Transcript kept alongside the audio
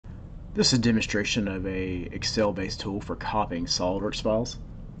This is a demonstration of a Excel-based tool for copying Solidworks files,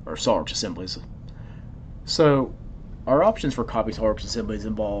 or Solidworks assemblies. So our options for copying Solidworks assemblies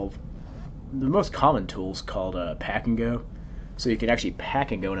involve the most common tools called pack and go. So you can actually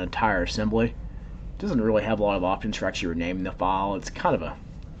pack and go an entire assembly. It doesn't really have a lot of options for actually renaming the file. It's kind of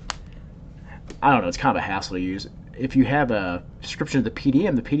it's kind of a hassle to use. If you have a description of the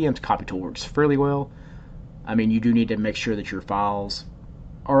PDM's copy tool works fairly well. I mean, you do need to make sure that your files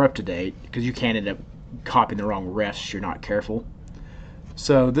are up to date because you can end up copying the wrong refs if you're not careful.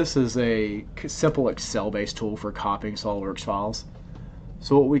 So this is a simple Excel-based tool for copying SolidWorks files.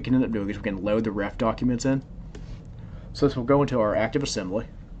 So what we can end up doing is we can load the ref documents in. So this will go into our active assembly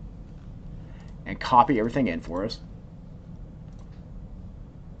and copy everything in for us.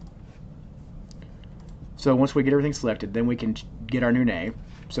 So once we get everything selected, then we can get our new name.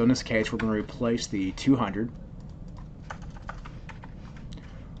 So in this case, we're going to replace the 200.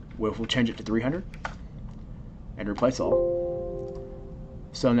 We'll change it to 300 and replace all.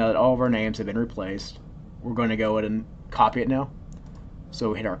 So now that all of our names have been replaced, we're going to go ahead and copy it now.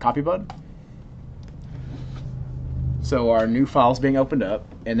 So we hit our copy button. So our new file is being opened up,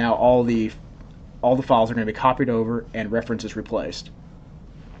 and now all the files are going to be copied over and references replaced.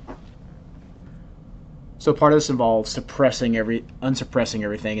 So part of this involves unsuppressing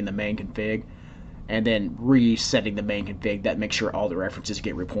everything in the main config, and then resetting the main config that makes sure all the references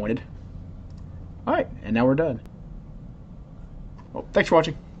get repointed. Alright, and now we're done. Well, thanks for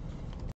watching.